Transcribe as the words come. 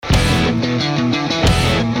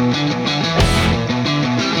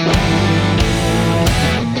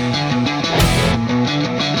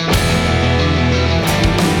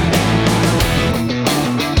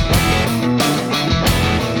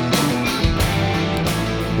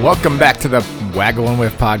Welcome back to the Waggle and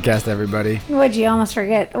Whiff podcast, everybody. Would you almost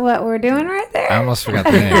forget what we're doing right there? I almost forgot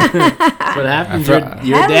the name. What happens? You're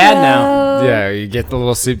a dad now. Yeah, you get the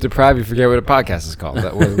little sleep deprived, you forget what a podcast is called. What's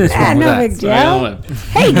wrong with no that? big deal.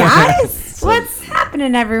 Hey guys, what's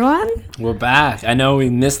happening, everyone? We're back. I know we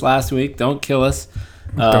missed last week. Don't kill us.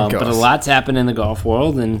 Don't kill but us. a lot's happened in the golf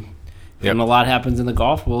world, and Yep. when a lot happens in the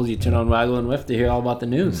golf world, you turn on Waggle and Whiff to hear all about the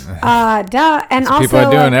news. Duh. And also, People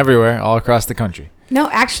are doing everywhere, all across the country. no,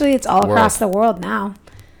 actually, it's all World. across the world now.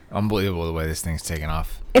 Unbelievable the way this thing's taken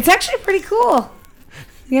off. It's actually pretty cool.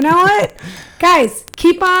 You know what? Guys,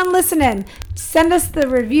 keep on listening. Send us the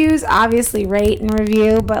reviews. Obviously, rate and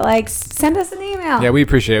review, but send us an email. Yeah, we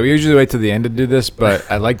appreciate it. We usually wait till the end to do this, but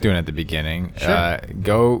I like doing it at the beginning. Sure.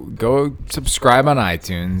 Go subscribe on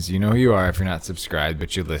iTunes. You know who you are if you're not subscribed,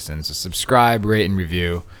 but you listen. So subscribe, rate, and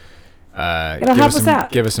review. It'll help us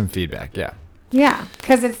out. Give us some feedback. Yeah. Yeah,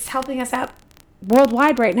 because it's helping us out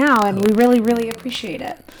worldwide right now, and we really, really appreciate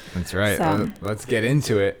it. That's right. So- Let's get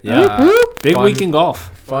into it. Yeah. Big fun- week in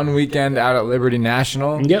golf. Fun weekend out at Liberty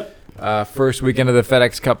National. Yep. First weekend of the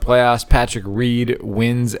FedEx Cup playoffs. Patrick Reed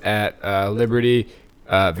wins at Liberty.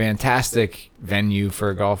 Fantastic venue for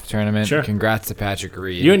a golf tournament. Sure. Congrats to Patrick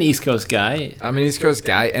Reed. You're an East Coast guy. I'm an East Coast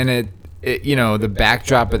guy, and it the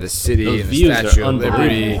backdrop of the city Those and the views are Statue of unbelievable.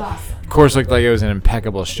 Liberty, Oh, that's awesome. of course, looked like it was in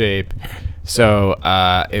impeccable shape. So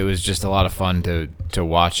it was just a lot of fun to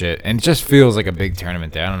watch it, and it just feels like a big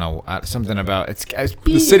tournament there. I don't know, something about it's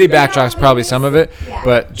the city backdrop's probably some of it, Yeah.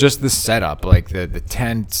 but just the setup, like the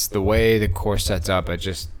tents, the way the course sets up, I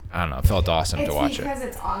don't know, it felt awesome to watch it. It's because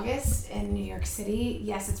it's August in New York City.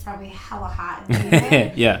 Yes, it's probably hella hot and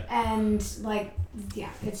humid. Yeah. And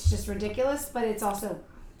it's just ridiculous, but it's also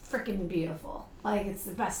freaking beautiful. It's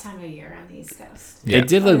the best time of year on the East Coast. Yeah. It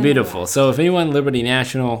did look Yeah. beautiful. So if anyone at Liberty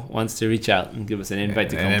National wants to reach out and give us an invite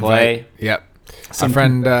to come play. Yep. Our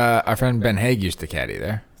friend Ben Haig used to caddy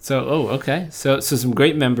there. So, okay. So some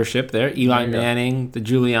great membership there. Eli There you go. Manning, the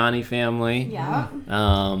Giuliani family. Yeah.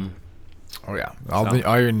 Oh yeah,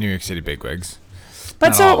 all your New York City bigwigs. But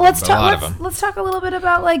Not so all of them, let's but a lot of talk. them. Let's talk a little bit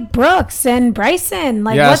about Brooks and Bryson.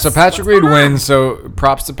 So Patrick Reed wins. So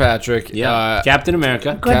props to Patrick. Yeah. Captain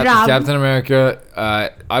America. Good job. Captain America.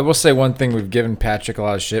 I will say one thing: we've given Patrick a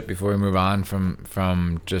lot of shit before we move on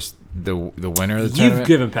from just the winner of the tournament. You've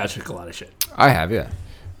given Patrick a lot of shit. I have, yeah.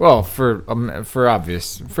 Well, for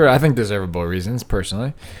I think deservable reasons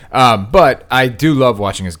personally, but I do love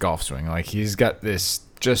watching his golf swing. He's got this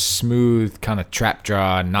just smooth kind of trap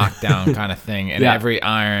draw, knockdown kind of thing, and Yeah. every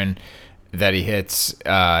iron that he hits,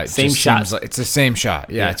 Same just shot. seems like it's the same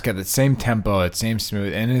shot. Yeah, Yeah. it's got the same tempo, it's same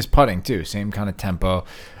smooth, and his putting too, same kind of tempo.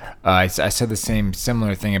 I said the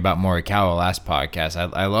similar thing about Morikawa last podcast.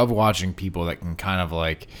 I love watching people that can kind of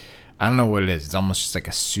I don't know what it is. It's almost just like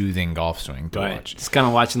a soothing golf swing to watch. Just kind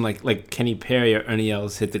of watching like Kenny Perry or Ernie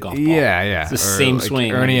Els hit the golf ball. Yeah. It's the Or same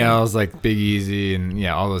swing. Ernie Els, Big Easy, and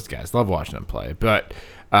all those guys. Love watching them play. But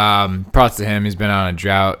props to him. He's been on a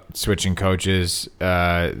drought, switching coaches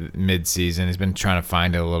mid-season. He's been trying to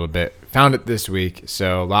find it a little bit. Found it this week.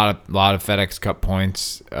 So a lot of FedEx Cup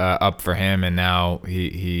points up for him, and now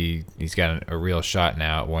he's got a real shot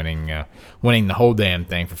now at winning the whole damn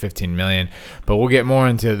thing for $15 million. But we'll get more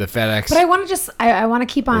into the FedEx. But I want to I want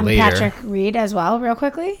to keep on Later. Patrick Reed as well, real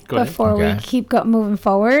quickly, Go ahead. before Okay. we keep moving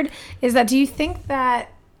forward. Is that do you think that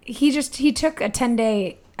he took a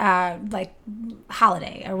 10-day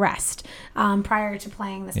holiday, a rest, prior to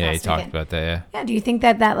playing this Yeah, he past talked weekend? about that. Yeah. Yeah, do you think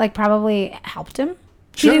that probably helped him?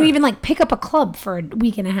 Sure. He didn't even pick up a club for a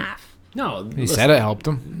week and a half. No, He said it helped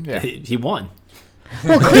him. Yeah. He won.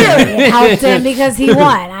 Well, clearly it helped him because he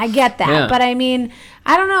won. I get that, Yeah. but I mean,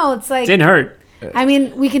 I don't know. It's Didn't hurt. I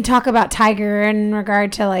mean, we can talk about Tiger in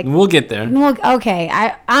regard to We'll get there. Well, okay.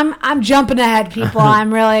 I'm jumping ahead, people.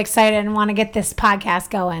 I'm really excited and want to get this podcast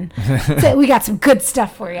going. So we got some good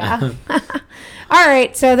stuff for you. All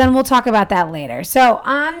right, so then we'll talk about that later. So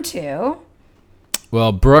on to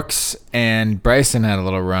Well, Brooks and Bryson had a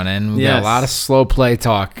little run-in. We got Yes. a lot of slow play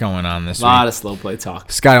talk going on this A lot week. of slow play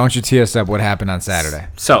talk. Scott, why don't you tee us up what happened on Saturday?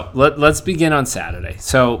 So let's begin on Saturday.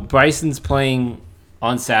 So Bryson's playing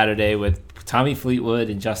on Saturday with Tommy Fleetwood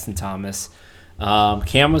and Justin Thomas.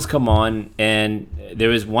 Cameras come on, and there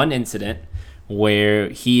was one incident where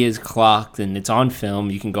he is clocked, and it's on film.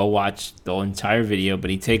 You can go watch the entire video, but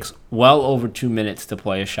he takes well over 2 minutes to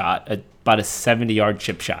play a shot, about a 70-yard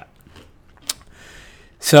chip shot.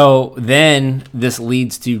 So then this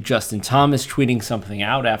leads to Justin Thomas tweeting something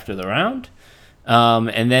out after the round.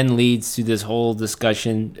 And then leads to this whole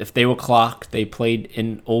discussion. If they were clocked, they played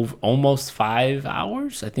in almost 5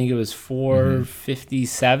 hours. I think it was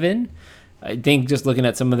 4:57. I think just looking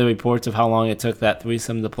at some of the reports of how long it took that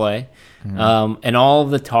threesome to play, and all of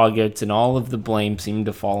the targets and all of the blame seemed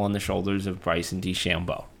to fall on the shoulders of Bryson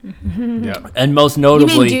DeChambeau. Yeah. And most You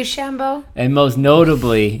notably, mean DeChambeau?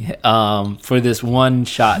 for this one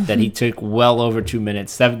shot that he took well over 2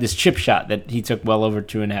 minutes, this chip shot that he took well over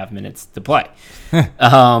 2.5 minutes to play.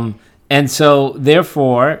 And so,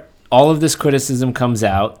 therefore, all of this criticism comes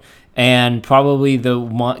out, and probably the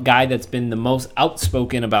guy that's been the most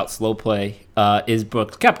outspoken about slow play is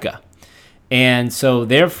Brooks Koepka. And so,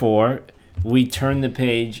 therefore, we turn the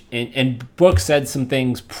page, and Brooks said some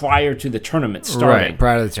things prior to the tournament starting. Right,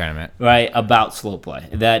 prior to the tournament. Right, about slow play.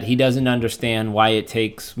 That he doesn't understand why it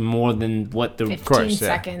takes more than what the 15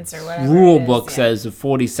 seconds or whatever. rule it is, book yeah. says of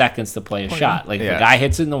 40 seconds to play a shot. Like, if Yeah. the guy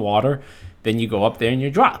hits it in the water, then you go up there and you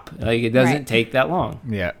drop. Like, it doesn't Right. take that long.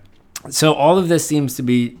 Yeah. So all of this seems to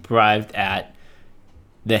be derived at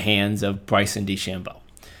the hands of Bryson DeChambeau.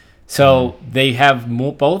 So they have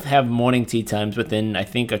both have morning tee times within, I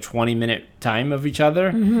think, a 20-minute time of each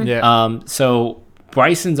other. Yeah. So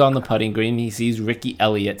Bryson's on the putting green. He sees Ricky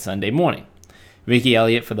Elliott Sunday morning. Ricky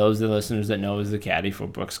Elliott, for those of the listeners that know, is the caddy for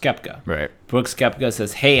Brooks Koepka. Right. Brooks Koepka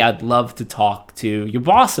says, "Hey, I'd love to talk to your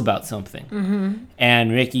boss about something."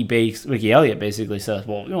 And Ricky Elliott basically says,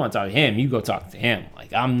 "Well, you want to talk to him, you go talk to him.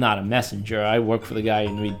 Like, I'm not a messenger. I work for the guy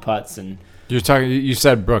and read putts." And You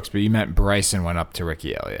said Brooks, but you meant Bryson went up to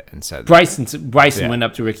Ricky Elliott and said, Bryson Yeah. went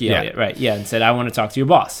up to Ricky Yeah. Elliott, right? Yeah, and said, "I want to talk to your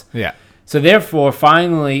boss." yeah. So therefore,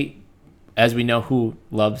 finally, as we know, who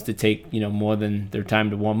loves to take more than their time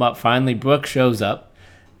to warm up, finally Brooks shows up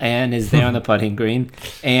and is there on the putting green,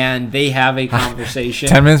 and they have a conversation.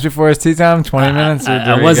 10 minutes before his tee time, 20 minutes? Or I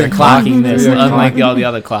do we wasn't get a clock? clocking this, Do we get a unlike clock? all the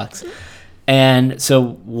other clocks. And so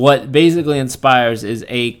what basically inspires is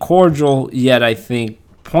a cordial, yet I think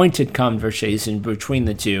pointed conversation between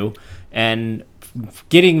the two, and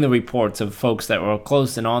getting the reports of folks that were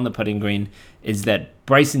close and on the putting green is that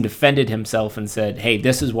Bryson defended himself and said, "Hey,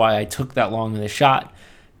 this is why I took that long in the shot.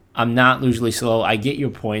 I'm not usually slow. I get your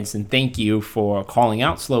points, and thank you for calling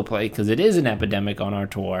out slow play, because it is an epidemic on our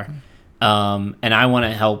tour. And I want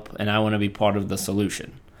to help, and I want to be part of the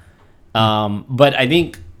solution." But I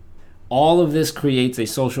think all of this creates a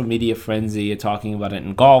social media frenzy, talking about it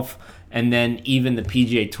in golf. And then even the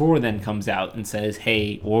PGA Tour then comes out and says,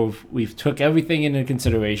 "Hey, we've took everything into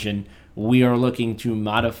consideration. We are looking to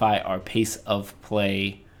modify our pace of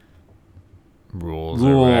play Rules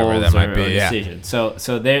or whatever that might be. or Yeah. decision."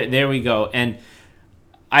 So there we go. And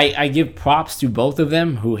I give props to both of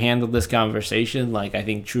them who handled this conversation like I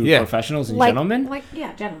think true Yeah. professionals and gentlemen.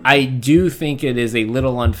 Gentlemen. I do think it is a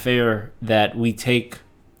little unfair that we take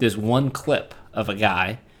this one clip of a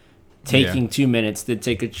guy taking 2 minutes to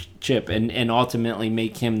take a chip and ultimately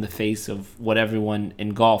make him the face of what everyone in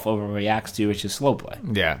golf overreacts to, which is slow play.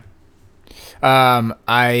 Yeah.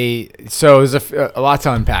 So there's a lot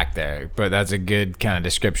to unpack there, but that's a good kind of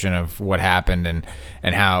description of what happened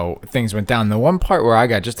and how things went down. The one part where I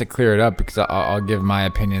got, just to clear it up, because I'll give my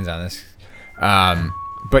opinions on this.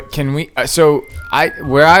 But can we? I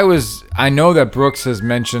know that Brooks has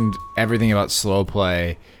mentioned everything about slow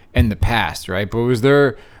play in the past, right? But was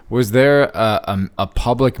there a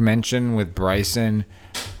public mention with Bryson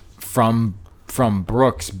from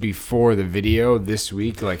Brooks before the video this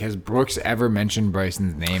week? Like, has Brooks ever mentioned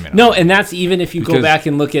Bryson's name at all? No, and that's even if you go Because- back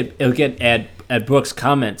and look at Brooks'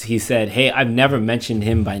 comments. He said, "Hey, I've never mentioned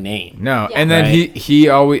him by name." No, Yeah. and then Right. he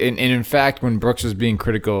always, and in fact, when Brooks was being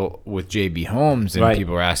critical with JB Holmes and Right.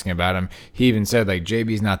 people were asking about him, he even said, like,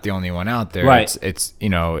 JB's not the only one out there. Right. It's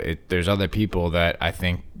there's other people that I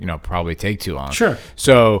think probably take too long. Sure.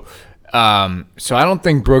 So I don't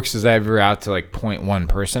think Brooks is ever out to like point one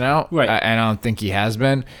person out. Right. And I don't think he has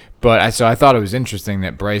been. But I thought it was interesting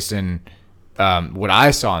that Bryson. What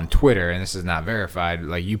I saw on Twitter, and this is not verified,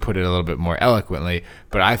 like you put it a little bit more eloquently,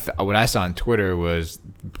 but what I saw on Twitter was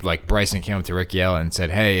like Bryson came up to Ricky Elliott and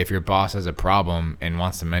said, "Hey, if your boss has a problem and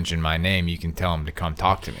wants to mention my name, you can tell him to come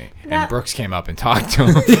talk to me." And That- Brooks came up and talked to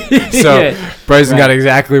him. So Yeah. Bryson got Right.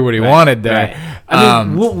 exactly what he wanted there. Right. I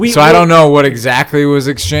mean, I don't know what exactly was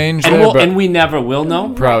exchanged there, but and we never will know.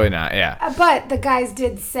 probably not. Yeah. But the guys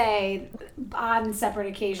did say on separate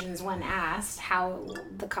occasions when asked how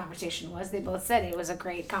the conversation was, they both said it was a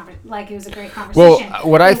great conversation. Well,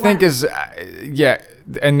 what I They think weren't- is,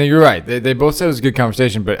 and you're right. They both said it was a good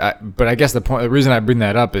conversation, but I guess the reason I bring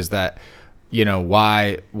that up is that,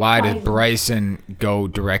 why did Bryson go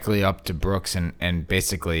directly up to Brooks and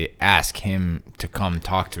basically ask him to come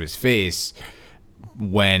talk to his face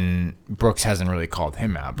when Brooks hasn't really called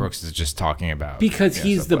him out. Brooks is just talking about because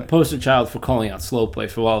he's the play. poster child for calling out slow play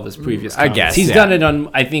for all of his previous I comments. guess, He's yeah. done it on,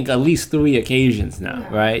 I think, at least 3 occasions now,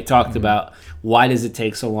 right? Talked about why does it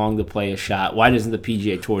take so long to play a shot? Why doesn't the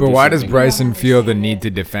PGA Tour But do why does something? Bryson feel the need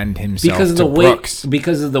to defend himself Because of to the way, Brooks?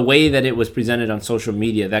 because of the way that it was presented on social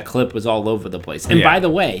media, that clip was all over the place. And Yeah. by the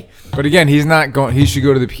way, But again, he's not going. He should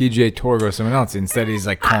go to the PGA Tour or go to someone else. Instead, he's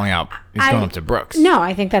like calling out. He's going up to Brooks. No,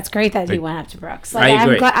 I think that's great that he went up to Brooks. Like, I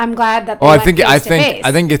agree. I'm glad that. They Well, I went think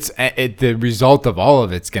face-to-face. it's the result of all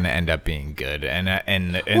of it's going to end up being good,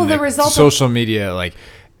 and Well, the result of- social media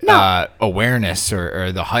No. awareness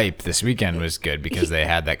or the hype this weekend was good because they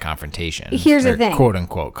had that confrontation. Here's the or thing. quote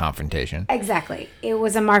unquote confrontation. Exactly. It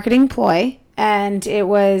was a marketing ploy, and it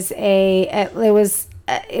was set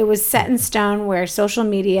in stone where social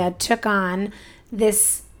media took on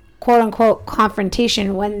this quote unquote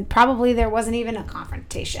confrontation when probably there wasn't even a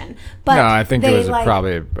confrontation. But No, I think they, it was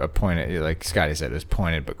probably a pointed, like Scotty said, it was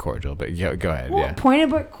pointed but cordial. But go ahead. well, Yeah. pointed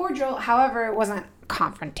but cordial. However, it wasn't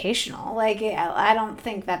confrontational. Like I don't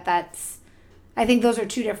think that's. I think those are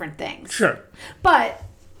two different things. sure. But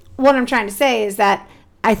what I'm trying to say is that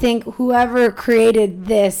I think whoever created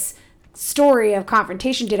this story of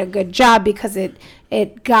confrontation did a good job because it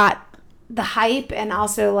got the hype and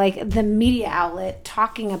also like the media outlet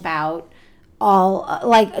talking about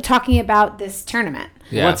talking about this tournament.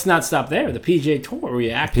 Yeah. Let's not stop there. The PGA Tour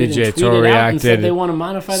reacted PGA and Tour tweeted out and said reacted. they want to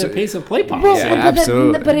modify their pace of play policy. Well, Yeah, but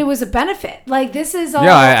absolutely. but it was a benefit. Like this is all.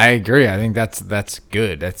 Yeah, I agree. I think that's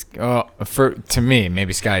good. That's to me.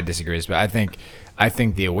 Maybe Scotty disagrees, but I think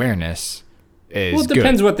the awareness is Well, it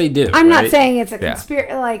depends good. what they do. I'm not right? saying it's a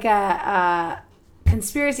Yeah.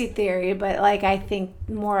 conspiracy theory, but like I think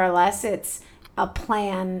more or less it's a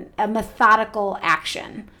plan, a methodical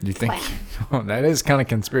action. You think plan. oh, that is kind of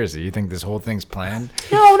conspiracy? You think this whole thing's planned?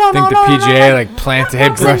 No, think the PGA planned to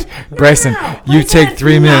hit Bryson? You take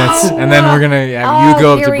 3 minutes, and then we're gonna have you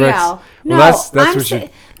go up to Brooks. No, Well, that's I'm what you.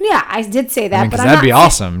 yeah, I did say that, I mean, but 'cause I'm that'd not be saying-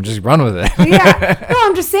 awesome. Just run with it. Yeah, no,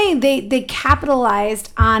 I'm just saying they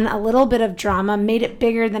capitalized on a little bit of drama, made it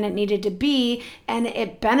bigger than it needed to be, and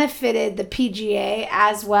it benefited the PGA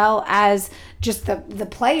as well as just the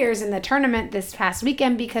players in the tournament this past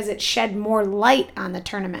weekend because it shed more light on the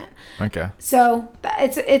tournament. Okay. So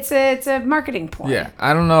it's a marketing point. Yeah,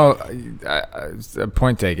 I don't know.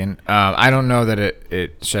 Point taken. I don't know that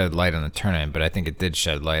it shed light on the tournament, but I think it did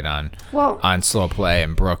shed light on slow play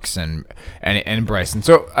and Brooks and Bryson.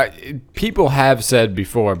 So people have said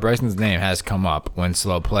before Bryson's name has come up when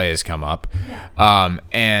slow play has come up,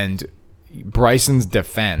 and Bryson's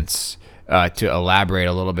defense. To elaborate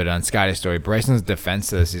a little bit on Scotty's story, Bryson's defense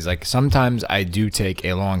to this, he's like, sometimes I do take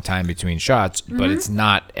a long time between shots, but it's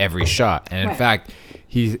not every shot. And in fact,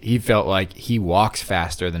 he felt like he walks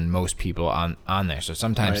faster than most people on there. So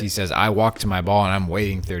sometimes he says, I walk to my ball and I'm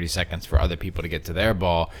waiting 30 seconds for other people to get to their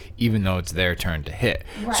ball, even though it's their turn to hit.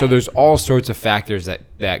 Right. So there's all sorts of factors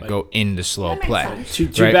that go into slow makes play. sense.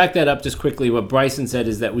 To right? back that up just quickly, what Bryson said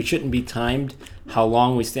is that we shouldn't be timed how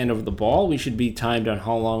long we stand over the ball. We should be timed on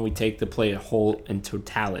how long we take to play a hole in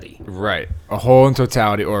totality. Right. A hole in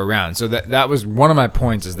totality or a round. So that was one of my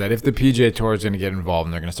points, is that if the PGA Tour is going to get involved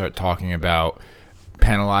and they're going to start talking about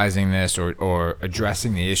penalizing this or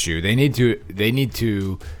addressing the issue, they need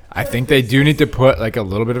to I think they do need to put like a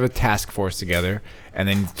little bit of a task force together and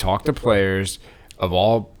then talk to players of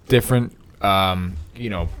all different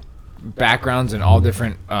backgrounds and all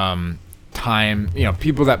different time,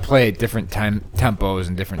 people that play at different time tempos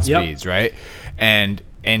and different Yep. speeds, right? And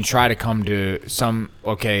try to come to some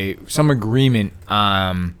agreement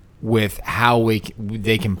with how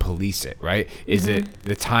they can police it, right? Is it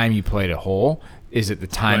the time you play the hole? Is it the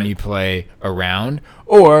time Right. you play around?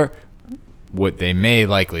 Or what they may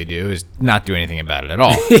likely do is not do anything about it at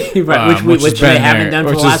all. Right, which has they been haven't done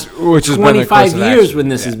for the last which has been their 25 course of years action. when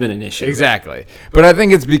this has Yeah. been an issue. Exactly. But I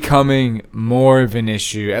think it's becoming more of an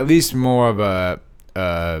issue, at least more of a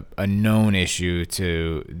known issue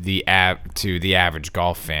to the average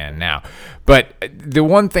golf fan now. But the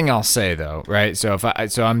one thing I'll say though, right? So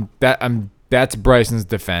that's Bryson's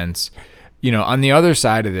defense. On the other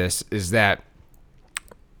side of this is that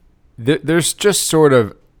there's just sort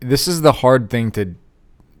of, this is the hard thing to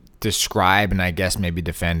describe and I guess maybe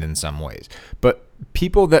defend in some ways. But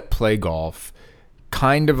people that play golf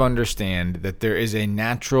kind of understand that there is a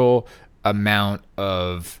natural amount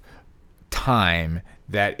of time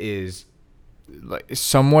that is like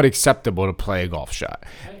somewhat acceptable to play a golf shot.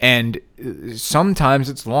 And sometimes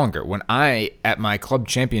it's longer. When I, at my club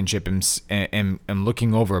championship, am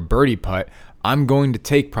looking over a birdie putt, I'm going to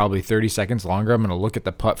take probably 30 seconds longer. I'm going to look at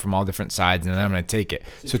the putt from all different sides, and then I'm going to take it.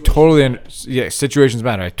 So totally, situations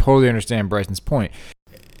matter. I totally understand Bryson's point.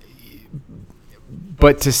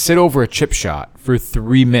 But to sit over a chip shot for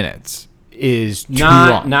 3 minutes is too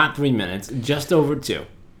long. Not 3 minutes, just over 2.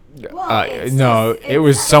 No, it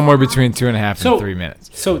was somewhere between 2.5 and 3 minutes.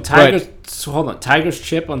 So Tiger's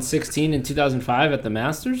chip on 16 in 2005 at the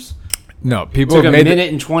Masters? No, people took have a made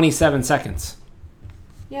minute and 27 seconds.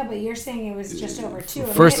 Yeah, but you're saying it was just over 2.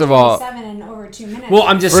 First of all, 7 and over 2 minutes. Well,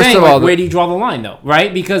 I'm just First saying, of all, where do you draw the line, though,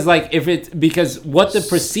 right? Because because what the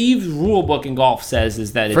perceived rule book in golf says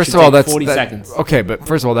is that it first should of all, take that's 40 seconds. Okay, but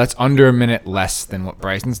first of all, that's under a minute less than what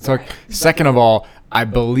Bryson's took. Second of all, I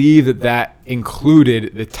believe that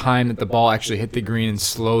included the time that the ball actually hit the green and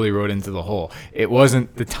slowly rode into the hole. It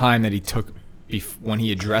wasn't the time that he took when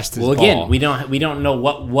he addressed his ball. Well, again, we don't know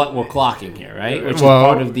what we're clocking here, right? Which is Well,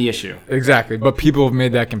 part of the issue. Exactly, but people have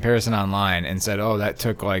made that comparison online and said, "Oh, that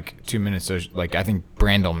took like 2 minutes." So, like, I think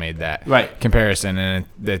Brandel made that comparison, and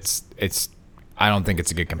it's. I don't think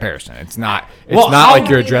it's a good comparison. It's not. It's not like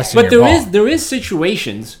you're addressing. But your ball. there is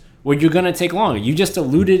situations where you're going to take longer. You just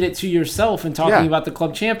alluded it to yourself in talking about the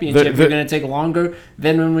club championship. You're going to take longer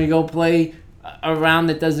than when we go play a round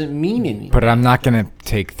that doesn't mean anything. But I'm not going to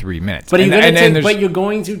take 3 minutes. But you're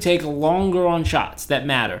going to take longer on shots that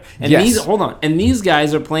matter. And these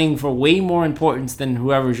guys are playing for way more importance than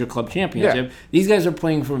whoever's your club championship. Yeah. These guys are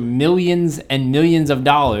playing for millions and millions of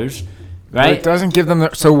dollars, right? But it doesn't give them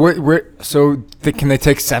can they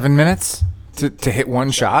take 7 minutes to hit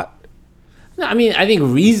one shot? No, I mean, I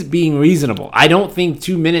think being reasonable. I don't think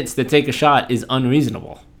 2 minutes to take a shot is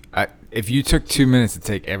unreasonable. If you took 2 minutes to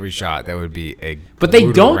take every shot, that would be a. But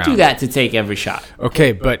they don't do that to take every shot.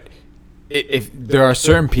 Okay, but if there are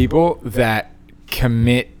certain people that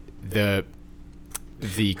commit the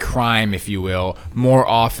crime, if you will, more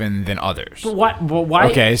often than others. But why?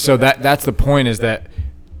 Okay, so that's the point. Is that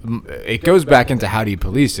it goes back into how do you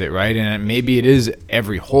police it, right? And maybe it is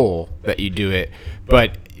every hole that you do it,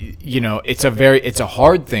 but. It's a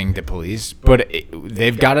hard thing to police, but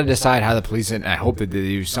they've got to decide how to police it, and I hope that they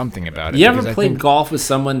do something about it. You ever played golf with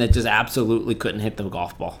someone that just absolutely couldn't hit the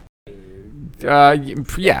golf ball?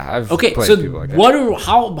 Yeah, I've played people like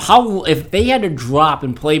that. How if they had to drop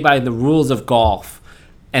and play by the rules of golf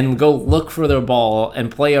and go look for their ball and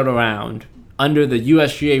play it around under the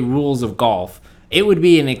USGA rules of golf, it would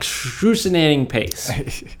be an excruciating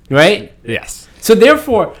pace, right? Yes. So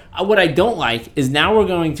therefore, what I don't like is now we're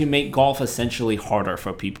going to make golf essentially harder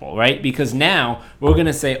for people, right? Because now we're going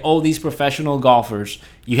to say, oh, these professional golfers,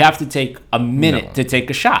 you have to take a minute to take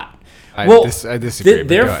a shot. I disagree.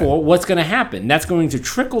 Therefore, what's going to happen? That's going to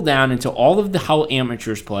trickle down into all of how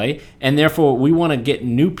amateurs play, and therefore we want to get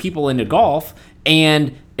new people into golf,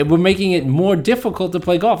 and we're making it more difficult to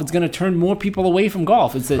play golf. It's going to turn more people away from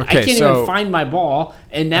golf. It's I can't even find my ball,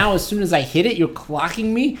 and now as soon as I hit it, you're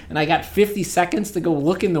clocking me, and I got 50 seconds to go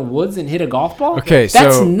look in the woods and hit a golf ball? Okay,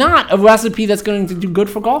 that's not a recipe that's going to do good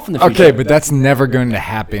for golf in the future. Okay, but that's never going to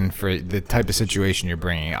happen for the type of situation you're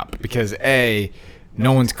bringing up, because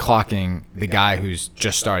no one's clocking the guy who's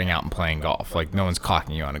just starting out and playing golf. Like, no one's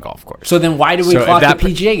clocking you on a golf course. So then why do we clock the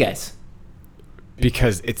PGA guys?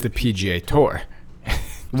 Because it's the PGA Tour.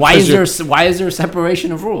 Why is there a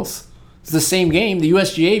separation of rules? It's the same game. The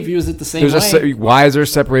USGA views it the same way. Why is there a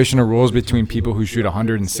separation of rules between people who shoot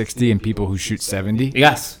 160 and people who shoot 70?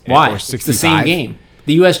 Yes. Why? Or 65? It's the same game.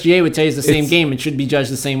 The USGA would tell you it's the same game and should be judged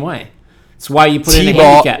the same way. It's why you put in a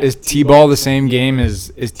handicap. Is T-ball the same game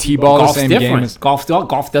as T-ball the same game as Golf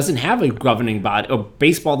doesn't have a governing body, or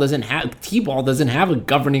baseball doesn't have T-ball doesn't have a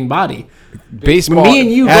governing body. Baseball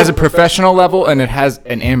has a professional level and it has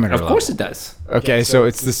an amateur level. Of course it does. Okay, so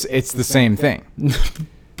it's the same thing.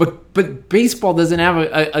 But baseball doesn't have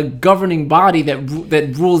a governing body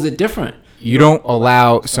that rules it different. You don't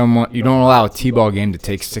allow a T-ball game to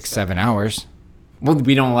take 6-7 hours. Well,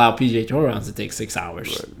 we don't allow PGA Tour rounds to take 6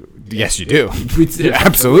 hours. Yes, you do.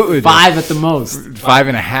 Absolutely. 5 at the most.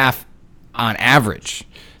 5.5 on average.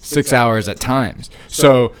 6 hours at times.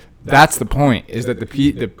 So that's the point, is that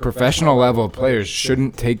the professional level of players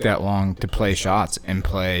shouldn't take that long to play shots and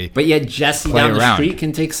play. But yet Jesse down the street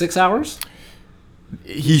can take 6 hours?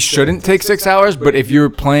 He shouldn't take 6 hours, but if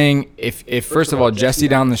you're playing, if first of all Jesse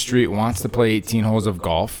down the street wants to play 18 holes of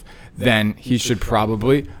golf, then he should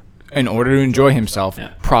probably, in order to enjoy himself,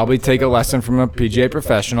 probably take a lesson from a PGA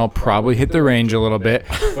professional, probably hit the range a little bit.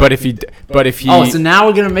 But if he so now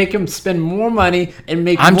we're gonna make him spend more money and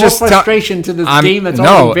make more frustration to this game that's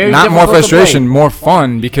already very not difficult more frustration, to play. more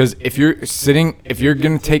fun. Because if you're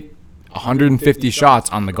gonna take 150 shots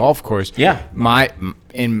on the golf course,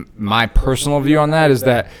 in my personal view on that is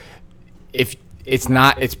that it's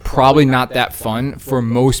probably not that fun for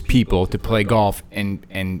most people to play golf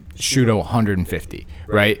and shoot 150,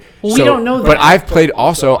 right? Well, we don't know that. But I've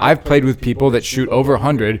played with people that shoot over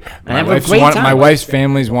 100. My wife's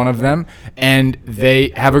family's one of them, and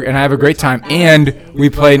I have a great time, and we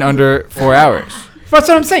played in under 4 hours. That's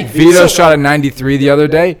what I'm saying. Vito shot a 93 the other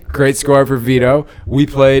day. Great score for Vito. We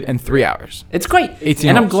played in 3 hours. It's great.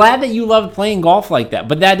 18 and holes. I'm glad that you love playing golf like that.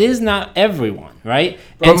 But that is not everyone, right?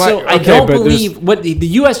 But I don't believe what the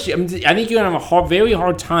USGA. I think you're going to have a very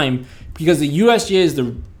hard time because the USGA is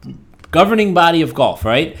the governing body of golf,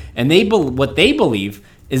 right? And what they believe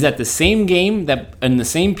is that the same game and the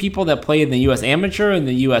same people that play in the US Amateur and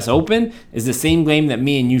the US Open is the same game that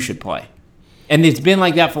me and you should play. And it's been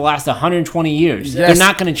like that for the last 120 years. Yes. They're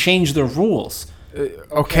not going to change the rules.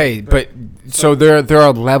 Okay, but so there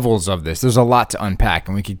are levels of this. There's a lot to unpack,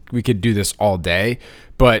 and we could do this all day.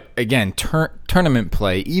 But again, tournament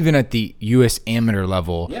play, even at the U.S. amateur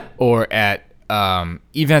level, or at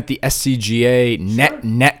even at the SCGA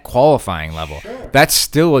net qualifying level, that's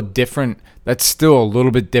still a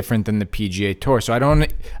little bit different than the PGA Tour. So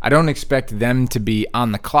I don't expect them to be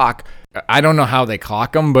on the clock. I don't know how they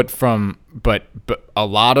clock them, but a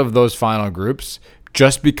lot of those final groups,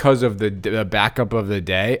 just because of the backup of the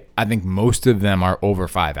day, I think most of them are over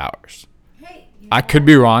 5 hours. I could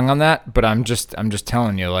be wrong on that, but I'm just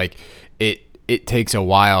telling you, like it takes a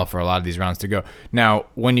while for a lot of these rounds to go. Now,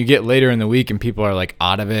 when you get later in the week and people are like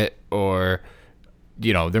out of it, or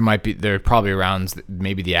there are probably rounds that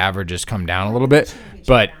maybe the averages come down a little bit,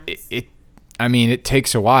 but it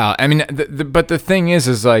takes a while. I mean, but the thing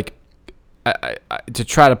is like, to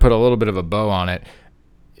try to put a little bit of a bow on it,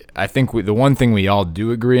 I think the one thing we all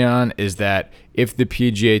do agree on is that if the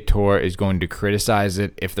PGA Tour is going to criticize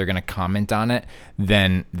it, if they're going to comment on it,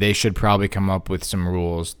 then they should probably come up with some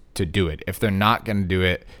rules to do it. If they're not going to do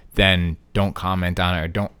it, then don't comment on it or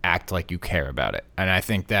don't act like you care about it. And I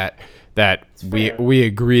think that we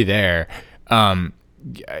agree there. Like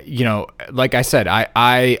I said,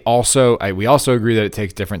 we also agree that it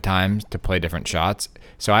takes different times to play different shots.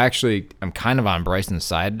 So I'm kind of on Bryson's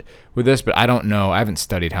side with this, but I don't know. I haven't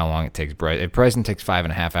studied how long it takes Bryson. If Bryson takes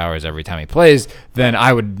 5.5 hours every time he plays, then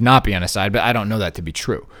I would not be on his side, but I don't know that to be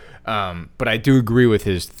true. But I do agree with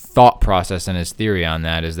his thought process and his theory on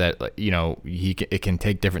that, is that, it can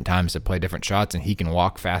take different times to play different shots, and he can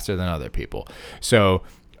walk faster than other people. So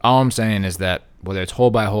all I'm saying is that whether it's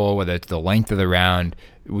hole by hole, whether it's the length of the round,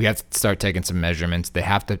 we have to start taking some measurements. They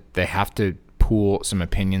have to pool some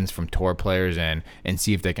opinions from tour players and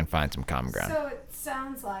see if they can find some common ground. So it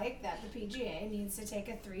sounds like that the PGA needs to take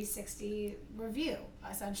a 360 review,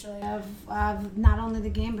 essentially, of not only the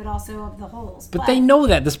game but also of the holes. But they know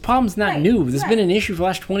that. This problem's not new. This has been an issue for the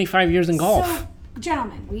last 25 years in golf. So,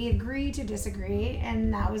 gentlemen, we agree to disagree,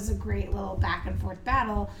 and that was a great little back and forth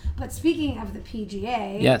battle. But speaking of the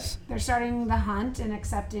PGA, yes, they're starting the hunt and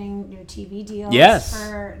accepting new TV deals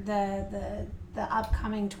for the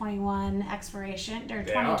upcoming 2021 expiration.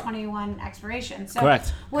 So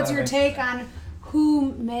correct. What's your take on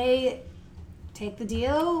who may take the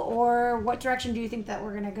deal, or what direction do you think that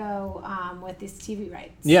we're going to go with these TV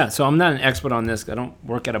rights? Yeah, so I'm not an expert on this. I don't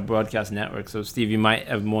work at a broadcast network, so Steve, you might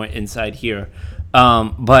have more insight here.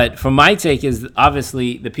 But from my take is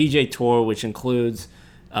obviously the PGA Tour, which includes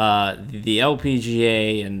the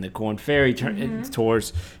LPGA and the Korn Ferry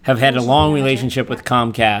tours, have had a long relationship with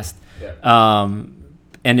Comcast.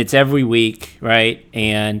 And it's every week, right?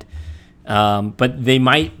 And but they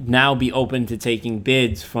might now be open to taking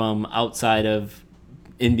bids from outside of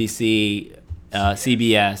NBC,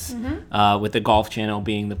 CBS, with the Golf Channel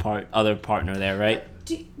being the other partner there, right?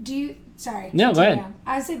 Do you? Sorry. No, go ahead.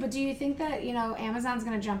 I would say, but do you think that Amazon's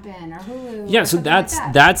going to jump in, or Hulu? Yeah, so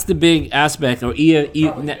that's the big aspect. Or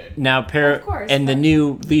now the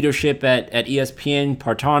new leadership at ESPN,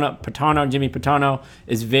 Jimmy Partano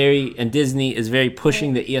and Disney is very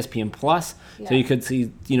pushing the ESPN Plus. Yeah. So you could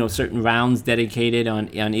see certain rounds dedicated on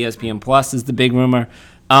ESPN Plus is the big rumor.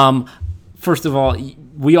 First of all,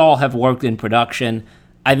 we all have worked in production.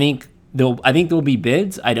 I think there'll be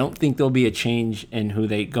bids. I don't think there'll be a change in who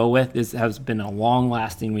they go with. This has been a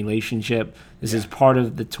long-lasting relationship. This is part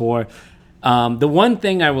of the tour. The one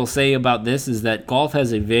thing I will say about this is that golf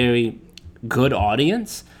has a very good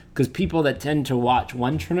audience, because people that tend to watch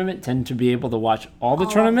one tournament tend to be able to watch all the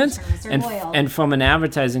tournaments. And from an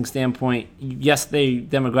advertising standpoint, yes, the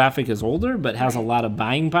demographic is older, but has a lot of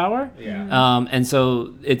buying power. Yeah. And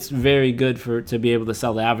so it's very good to be able to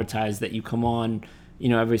sell to advertise that you come on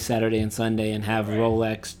every Saturday and Sunday and have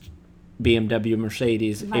Rolex, BMW,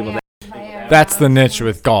 Mercedes able to. That's the niche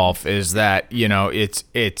with golf, is that it's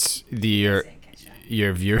the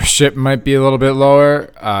your viewership might be a little bit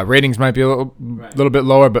lower. Ratings might be a little bit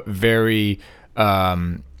lower, but very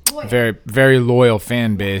very loyal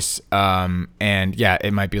fan base. And yeah,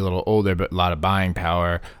 it might be a little older, but a lot of buying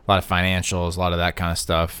power, a lot of financials, a lot of that kind of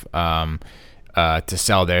stuff to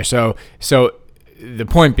sell there. So the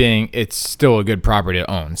point being, it's still a good property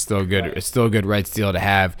to own. It's still good. Right. It's still a good rights deal to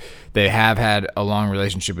have. They have had a long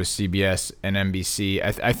relationship with CBS and NBC.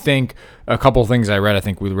 I think a couple of things I read. I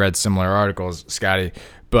think we read similar articles, Scotty.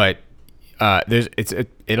 But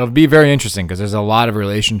it'll be very interesting because there's a lot of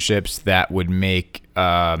relationships that would make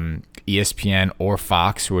ESPN or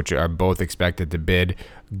Fox, which are both expected to bid,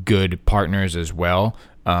 good partners as well.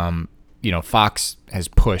 Fox has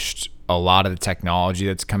pushed a lot of the technology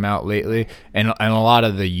that's come out lately and a lot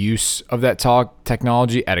of the use of that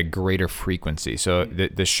technology at a greater frequency. So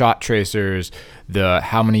the shot tracers, the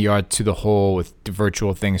how many yards to the hole with the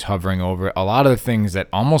virtual things hovering over, a lot of the things that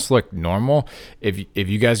almost look normal. If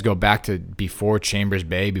you guys go back to before Chambers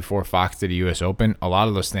Bay, before Fox did the US Open, a lot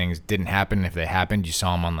of those things didn't happen. If they happened, you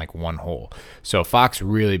saw them on like one hole. So Fox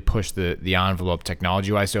really pushed the envelope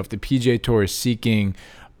technology-wise. So if the PGA Tour is seeking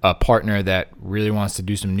a partner that really wants to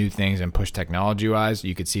do some new things and push technology-wise,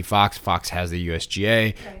 you could see Fox. Fox has the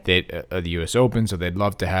USGA, the US Open, so they'd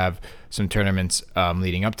love to have some tournaments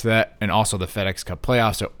leading up to that. And also the FedEx Cup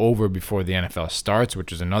playoffs are over before the NFL starts,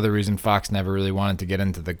 which is another reason Fox never really wanted to get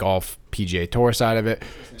into the golf PGA Tour side of it.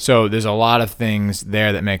 So there's a lot of things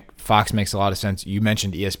there that make Fox makes a lot of sense. You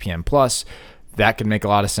mentioned ESPN Plus. That could make a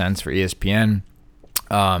lot of sense for ESPN.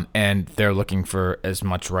 And they're looking for as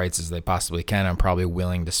much rights as they possibly can. I'm probably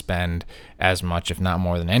willing to spend as much, if not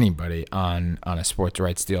more than anybody, on a sports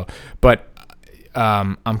rights deal. But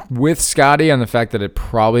I'm with Scotty on the fact that I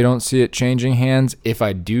probably don't see it changing hands. If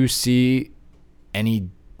I do see any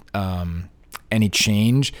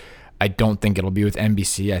change, I don't think it'll be with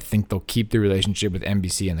NBC. I think they'll keep the relationship with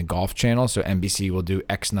NBC and the Golf Channel. So NBC will do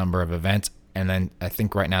X number of events. And then I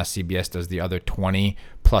think right now CBS does the other 20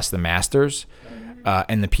 plus the Masters.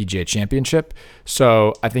 And the PGA Championship.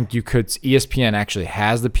 So I think ESPN actually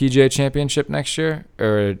has the PGA Championship next year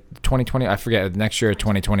or 2020. I forget, next year or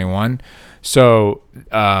 2021. So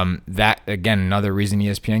that, again, another reason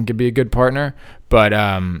ESPN could be a good partner. But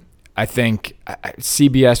I think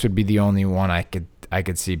CBS would be the only one I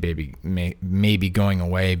could see maybe going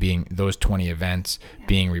away, being those 20 events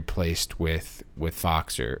being replaced with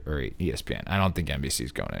Fox or ESPN. I don't think NBC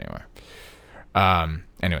is going anywhere.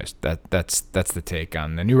 Anyways, that's the take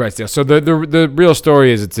on the new rights deal. So the real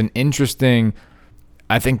story is it's an interesting.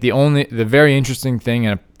 I think the very interesting thing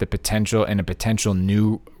and a potential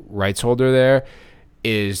new rights holder there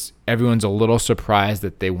is everyone's a little surprised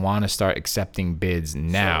that they want to start accepting bids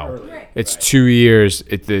now. It's 2 years.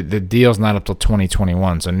 The deal's not up till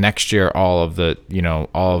 2021. So next year, all of the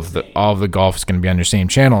golf is going to be on your same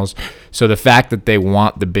channels. So the fact that they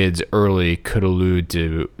want the bids early could allude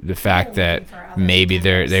to the fact that maybe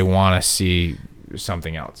they want to see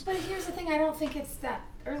something else. But here's the thing: I don't think it's that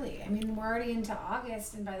early. I mean, we're already into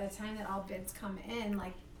August, and by the time that all bids come in,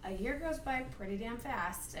 like, a year goes by pretty damn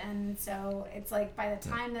fast. And so it's like by the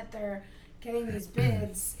time that they're getting these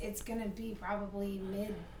bids, it's going to be probably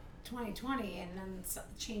mid 2020, and then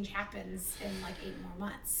change happens in like 8 more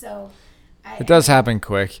months. So it does happen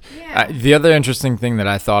quick. Yeah. The other interesting thing that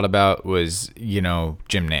I thought about was, Jim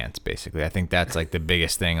Nantz, basically. I think that's like the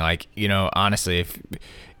biggest thing. Like, honestly,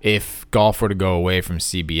 if golf were to go away from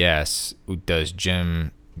CBS, is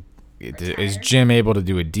Jim able to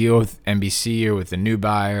do a deal with NBC or with the new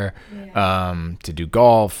buyer to do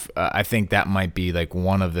golf? I think that might be like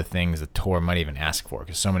one of the things the tour might even ask for,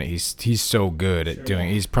 because he's so good at doing.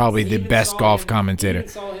 He's probably the best golf commentator. You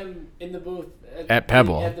saw him in the booth at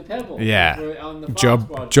Pebble. At the Pebble. Yeah,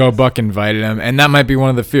 Joe Buck invited him, and that might be one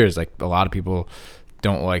of the fears. Like, a lot of people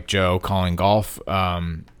don't like Joe calling golf.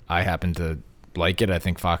 I happen to like it. I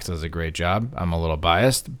think Fox does a great job. I'm a little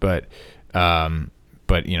biased, but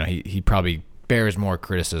he probably bears more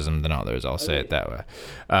criticism than others. I'll say it that way.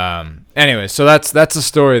 Anyway, so that's the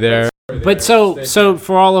story there. But so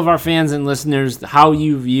for all of our fans and listeners, how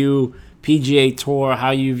you view PGA Tour,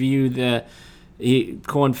 how you view the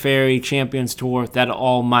Korn Ferry Champions Tour, that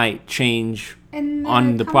all might change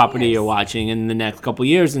on the property you're watching in the next couple of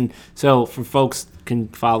years. And so for folks can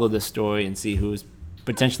follow this story and see who's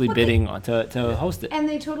potentially bidding to host it. And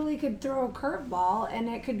they totally could throw a curveball, and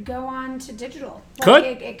it could go on to digital.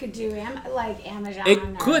 It could do Amazon.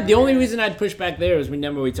 It could. The only reason I'd push back there is,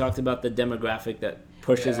 remember we talked about the demographic that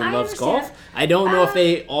pushes and loves golf. I don't know if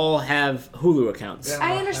they all have Hulu accounts.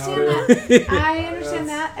 I understand that. I understand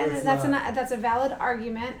that, and that's a valid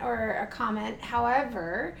argument or a comment.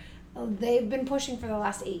 However, they've been pushing for the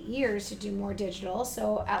last 8 years to do more digital.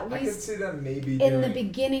 So at I could least see them maybe in the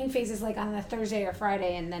beginning phases, like on the Thursday or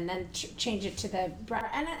Friday, and then change it to the.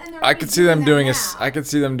 And they're I could see them that doing now. I could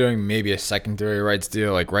see them doing maybe a secondary rights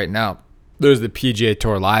deal. Like right now, there's the PGA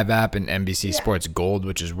Tour Live app and NBC Sports Gold,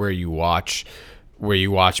 which is where you watch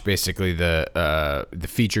basically the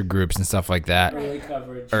feature groups and stuff like that. Early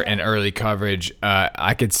coverage. Early coverage.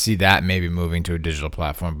 I could see that maybe moving to a digital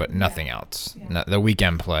platform, but nothing else. Yeah. The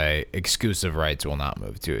weekend play exclusive rights will not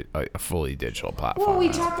move to a fully digital platform. Well, we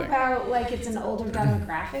I don't talk think. about like it's an older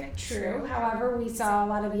demographic, true. However, we saw a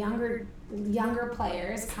lot of younger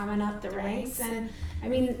players coming up the ranks, and I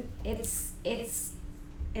mean,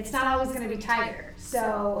 it's not always going to be Tiger.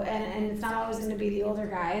 So, and it's not always going to be the older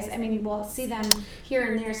guys. I mean, we'll see them here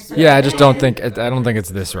and there. Yeah, I just don't think it's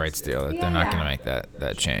this rights deal. They're not going to make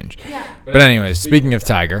that change. Yeah. But anyways, speaking of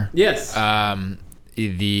Tiger, Yes.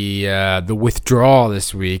 the withdrawal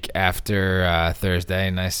this week after Thursday,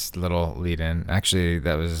 nice little lead in. Actually,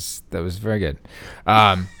 that was very good.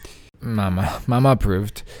 Mama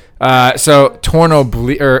approved. So torn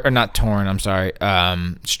oblique or not torn. I'm sorry.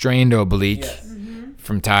 Strained oblique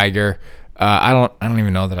from Tiger. I don't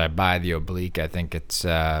even know that I buy the oblique. I think it's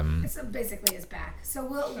It's basically his back. So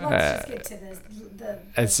let's just get to the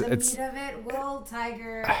meat of it. Will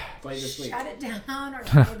Tiger Play this week. shut it down or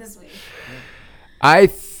play this week? I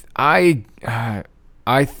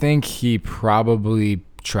think he probably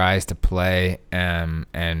tries to play, and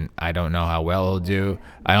I don't know how well he'll do.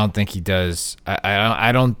 I don't think he does.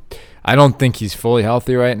 I don't think he's fully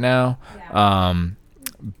healthy right now. Yeah.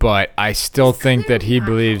 But I still think that he Clearly not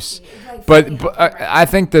believes. healthy. Like, But, fully but healthy right I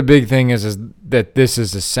think the big thing is that this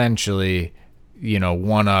is essentially,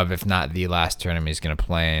 one of, if not the last tournament he's going to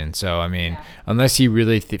play in. So, I mean, unless he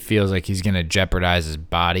really feels like he's going to jeopardize his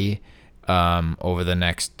body over the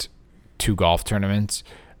next 2 golf tournaments,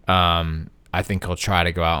 I think he'll try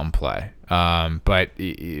to go out and play. But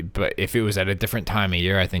if it was at a different time of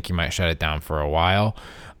year, I think he might shut it down for a while.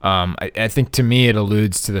 I think to me it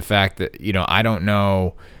alludes to the fact that, I don't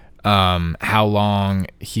know how long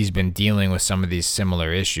he's been dealing with some of these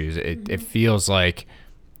similar issues. It feels like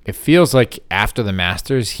after the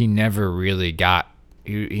Masters, he never really got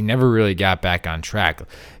back on track.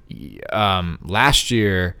 Last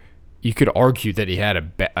year, you could argue that he had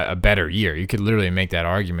a better year. You could literally make that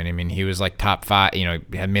argument. I mean, he was like top 5. He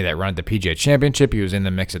had made that run at the PGA Championship. He was in the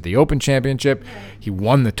mix at the Open Championship. He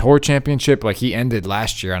won the Tour Championship. Like, he ended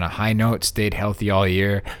last year on a high note, stayed healthy all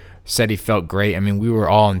year, said he felt great. I mean, we were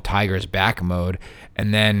all in Tiger's back mode.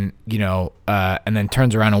 And then, and then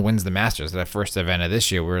turns around and wins the Masters, that first event of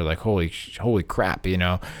this year. We were like, holy crap, And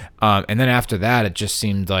then after that, it just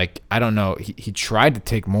seemed like, I don't know, he tried to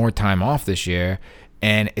take more time off this year,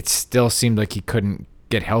 and it still seemed like he couldn't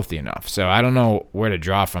get healthy enough. So I don't know where to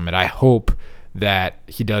draw from it. I hope that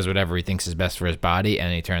he does whatever he thinks is best for his body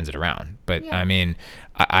and he turns it around. But, I mean,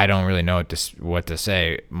 I don't really know what to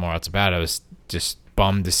say more else about it. I was just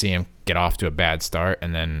bummed to see him get off to a bad start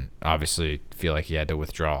and then obviously feel like he had to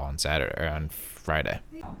withdraw on Friday.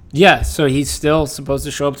 Yeah, so he's still supposed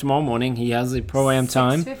to show up tomorrow morning. He has a pro-am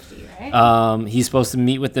time. 6:50, right? He's supposed to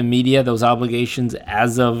meet with the media. Those obligations,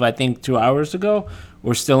 as of, I think, 2 hours ago,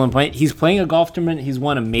 were still in play. He's playing a golf tournament he's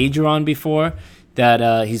won a major on before,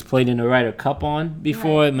 that he's played in a Ryder Cup on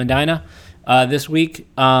before at Medina this week.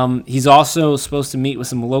 He's also supposed to meet with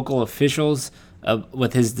some local officials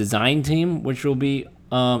with his design team, which will be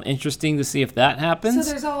interesting to see if that happens.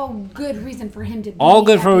 So there's all good reason for him to be All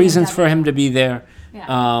good for at reasons BMW. for him to be there.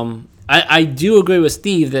 Yeah. I do agree with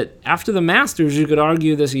Steve that after the Masters, you could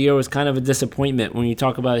argue this year was kind of a disappointment when you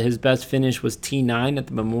talk about his best finish was T9 at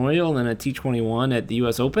the Memorial and a T21 at the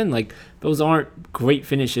U.S. Open. Like, those aren't great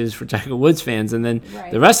finishes for Tiger Woods fans. And then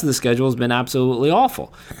Right. the rest of the schedule has been absolutely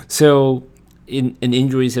awful. So, and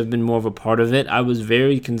injuries have been more of a part of it. I was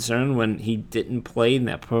very concerned when he didn't play in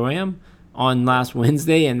that Pro-Am on last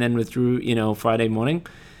Wednesday and then withdrew, Friday morning.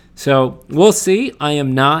 So, we'll see. I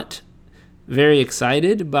am not very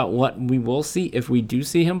excited about what we will see if we do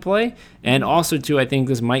see him play. And also, too, I think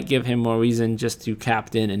this might give him more reason just to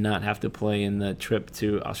captain and not have to play in the trip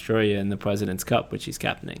to Australia in the President's Cup, which he's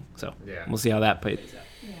captaining. So we'll see how that plays out.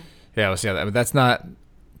 Yeah, we'll see how that. But that's not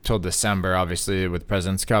till December, obviously, with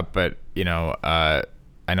President's Cup. But I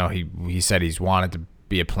know he said he's wanted to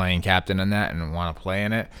be a playing captain in that and want to play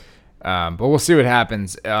in it. But we'll see what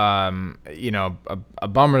happens. A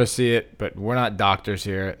bummer to see it, but we're not doctors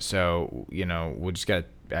here, so we'll just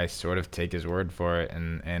I sort of take his word for it,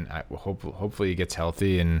 and I hopefully he gets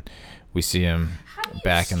healthy and we see him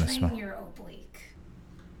back in the strain small. your oblique?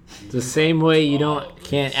 The same way you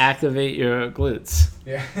can't activate your glutes.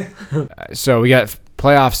 So we got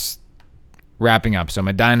playoffs wrapping up. So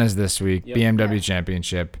Medina's this week, Yep. BMW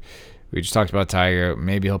Championship. We just talked about Tiger.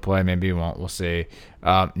 Maybe he'll play, maybe he won't. We'll see.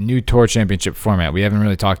 New Tour Championship format. We haven't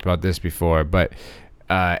really talked about this before, but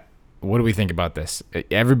what do we think about this?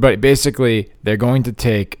 Everybody, basically, they're going to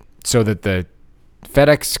take so that the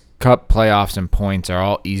FedEx Cup playoffs and points are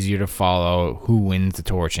all easier to follow who wins the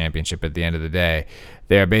Tour Championship at the end of the day.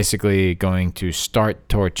 They're basically going to start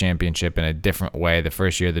Tour Championship in a different way. The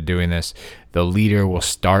first year they're doing this, the leader will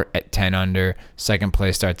start at 10 under, second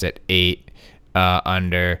place starts at 8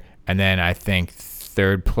 under, and then I think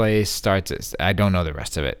third place starts at, I don't know the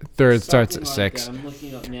rest of it. Third starts at 6. I'm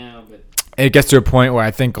looking up now, but It gets to a point where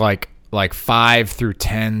I think like 5 through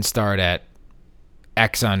 10 start at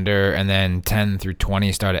X under, and then 10 through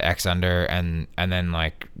 20 start at X under, and then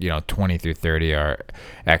 20 through 30 are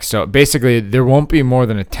X. So basically there won't be more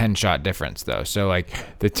than a 10 shot difference though. So like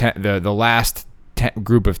the last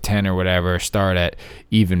group of 10 or whatever start at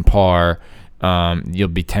even par. You'll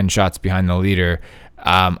be 10 shots behind the leader.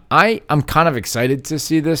 I'm kind of excited to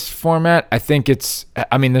see this format. I think there's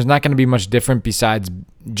not going to be much different besides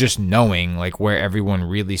just knowing like where everyone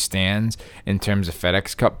really stands in terms of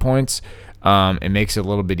FedEx Cup points. It makes it a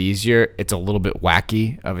little bit easier. It's a little bit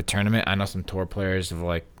wacky of a tournament. I know some tour players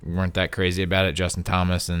weren't that crazy about it. Justin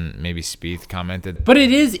Thomas and maybe Spieth commented. But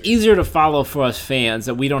it is easier to follow for us fans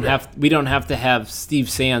that we don't have to have Steve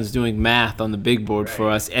Sands doing math on the big board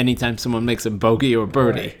for us anytime someone makes a bogey or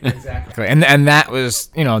birdie. Right, exactly. and that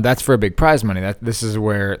was, that's for a big prize money. This is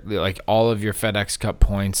where like all of your FedEx Cup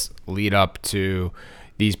points lead up to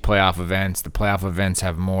these playoff events. The playoff events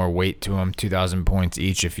have more weight to them, 2,000 points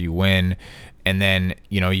each if you win. And then,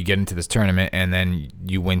 you get into this tournament and then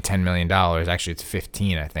you win $10 million. Actually, it's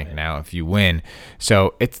 15, I think, now if you win.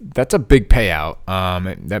 So that's a big payout.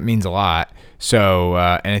 That means a lot. So,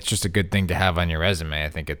 and it's just a good thing to have on your resume, I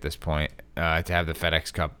think, at this point, to have the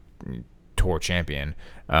FedEx Cup Tour champion.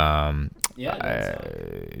 Yeah.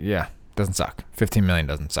 Doesn't suck. 15 million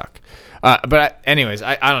doesn't suck. But anyways,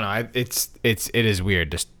 I don't know. It is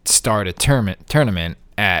weird to start a tournament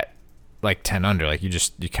at like 10 under. Like you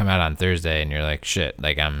come out on Thursday and you're like, shit,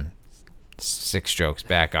 like I'm 6 strokes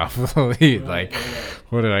back off of the lead. Like,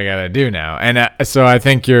 what do I gotta do now? And so I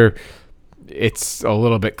think it's a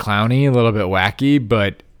little bit clowny, a little bit wacky,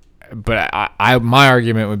 but my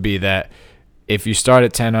argument would be that if you start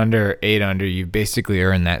at 10 under or 8 under, you've basically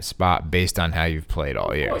earned that spot based on how you've played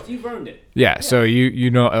all year. Of course, you've earned it. Yeah, so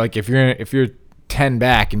like if you're 10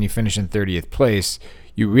 back and you finish in 30th place,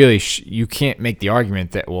 you really you can't make the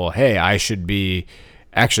argument that, well, hey, I should be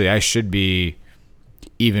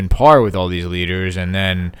even par with all these leaders, and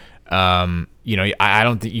then I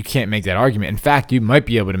don't think you can't make that argument. In fact, you might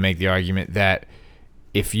be able to make the argument that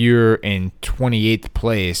if you're in 28th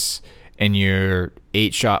place and you're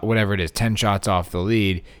 10 shots off the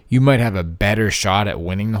lead, you might have a better shot at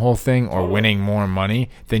winning the whole thing or winning more money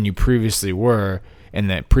than you previously were in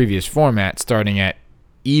that previous format, starting at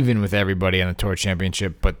even with everybody on the Tour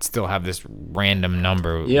Championship, but still have this random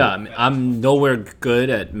number. Yeah, I'm nowhere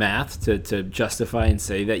good at math to justify and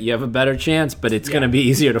say that you have a better chance, but it's going to be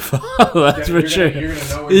easier to follow. That's for sure. You're gonna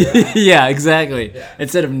know where you're at. Yeah, exactly. Yeah.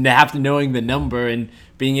 Instead of have to knowing the number and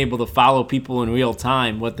being able to follow people in real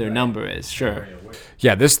time what their number is. Sure.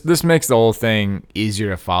 Yeah, this makes the whole thing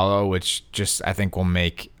easier to follow, which just I think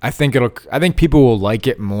people will like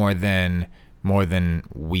it more than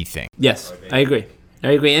we think. Yes, I agree.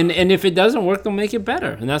 And if it doesn't work, they'll make it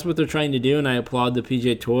better, and that's what they're trying to do. And I applaud the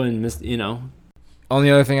PGA Tour. And only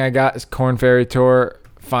other thing I got is Korn Ferry Tour.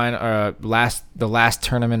 The last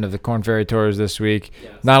tournament of the Korn Ferry Tour is this week. Yeah,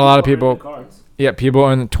 not a lot of people.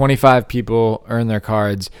 25 people earn their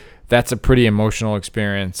cards. That's a pretty emotional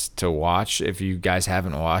experience to watch. If you guys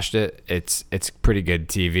haven't watched it, it's pretty good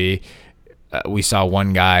TV. We saw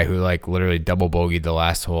one guy who literally double bogeyed the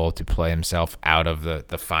last hole to play himself out of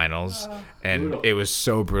the finals, and brutal. It was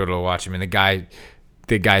so brutal to watch. I mean, the guy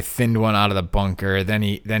thinned one out of the bunker. Then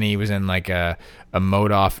he was in a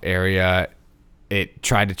mowed off area. It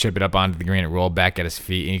tried to chip it up onto the green. It rolled back at his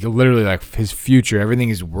feet, and you could literally his future. Everything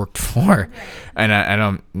he's worked for, and I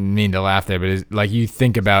don't mean to laugh there, but it's you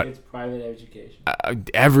think about it's private education.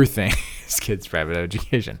 Everything. His kid's private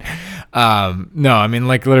education. No, I mean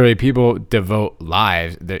literally people devote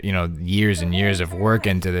lives, years and years of work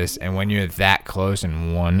into this, and when you're that close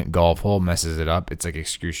and one golf hole messes it up, it's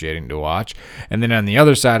excruciating to watch. And then on the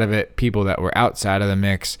other side of it, people that were outside of the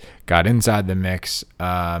mix got inside the mix.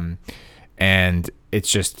 And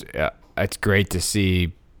it's just it's great to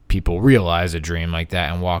see people realize a dream like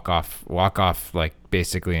that and walk off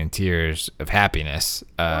basically in tears of happiness.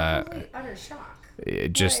 Utter shock.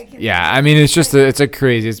 I mean, it's just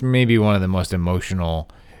it's maybe one of the most emotional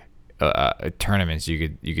tournaments you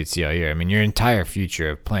could see all year. I mean, your entire future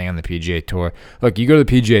of playing on the PGA Tour. Look, you go to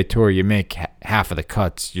the PGA Tour, you make half of the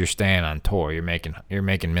cuts. You're staying on tour. You're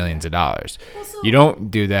making millions of dollars. You don't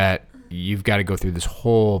do that. You've got to go through this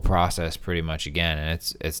whole process pretty much again, and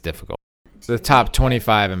it's difficult. The top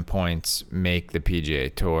 25 in points make the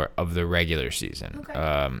PGA Tour of the regular season,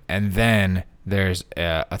 and then there's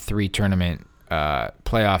a 3-tournament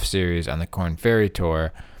playoff series on the Korn Ferry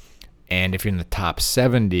Tour. And if you're in the top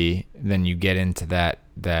 70, then you get into that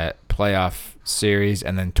playoff series,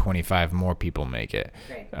 and then 25 more people make it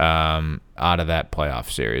out of that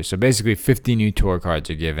playoff series. So basically 50 new tour cards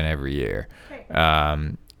are given every year.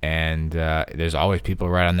 And there's always people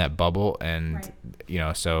right on that bubble. And,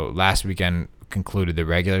 so last weekend concluded the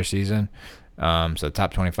regular season. So the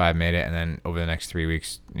top 25 made it. And then over the next 3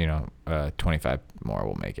 weeks, 25 more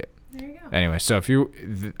will make it. There you go. Anyway, so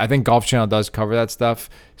I think Golf Channel does cover that stuff.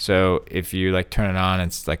 So if you turn it on,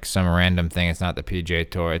 it's like some random thing. It's not the PGA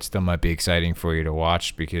Tour. It still might be exciting for you to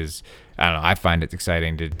watch because I don't know. I find it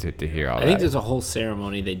exciting to hear all that. I think there's a whole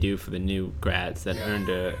ceremony they do for the new grads that earned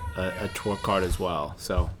a tour card as well.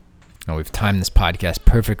 So. Oh, we've timed this podcast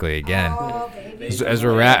perfectly again. Oh, as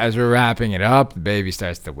we're wrapping it up, the baby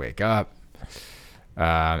starts to wake up.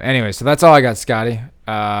 Anyway, so that's all I got, Scotty.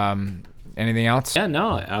 Anything else? Yeah,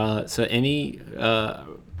 no. So any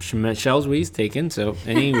Michelle's Wee's taken. So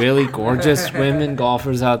any really gorgeous women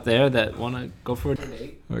golfers out there that want to go for a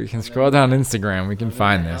date. We can scroll down Instagram. We can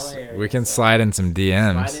find this. We can slide in some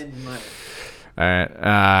DMs.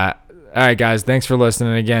 All right, guys. Thanks for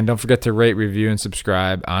listening. Again, don't forget to rate, review, and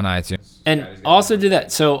subscribe on iTunes. And also do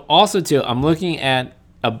that. So also, too, I'm looking at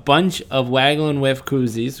a bunch of Waggle and Whiff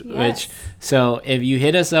koozies, so if you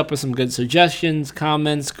hit us up with some good suggestions,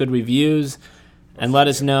 comments, good reviews, and let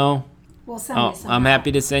us know, we'll send you some. I'm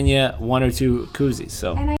happy to send you 1 or 2 koozies.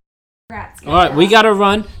 So, Congrats. all right, we got to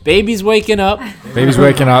run. Baby's waking up.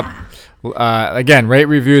 Again, rate,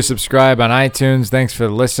 review, subscribe on iTunes. Thanks for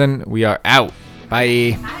the listen. We are out.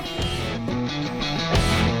 Bye. Bye.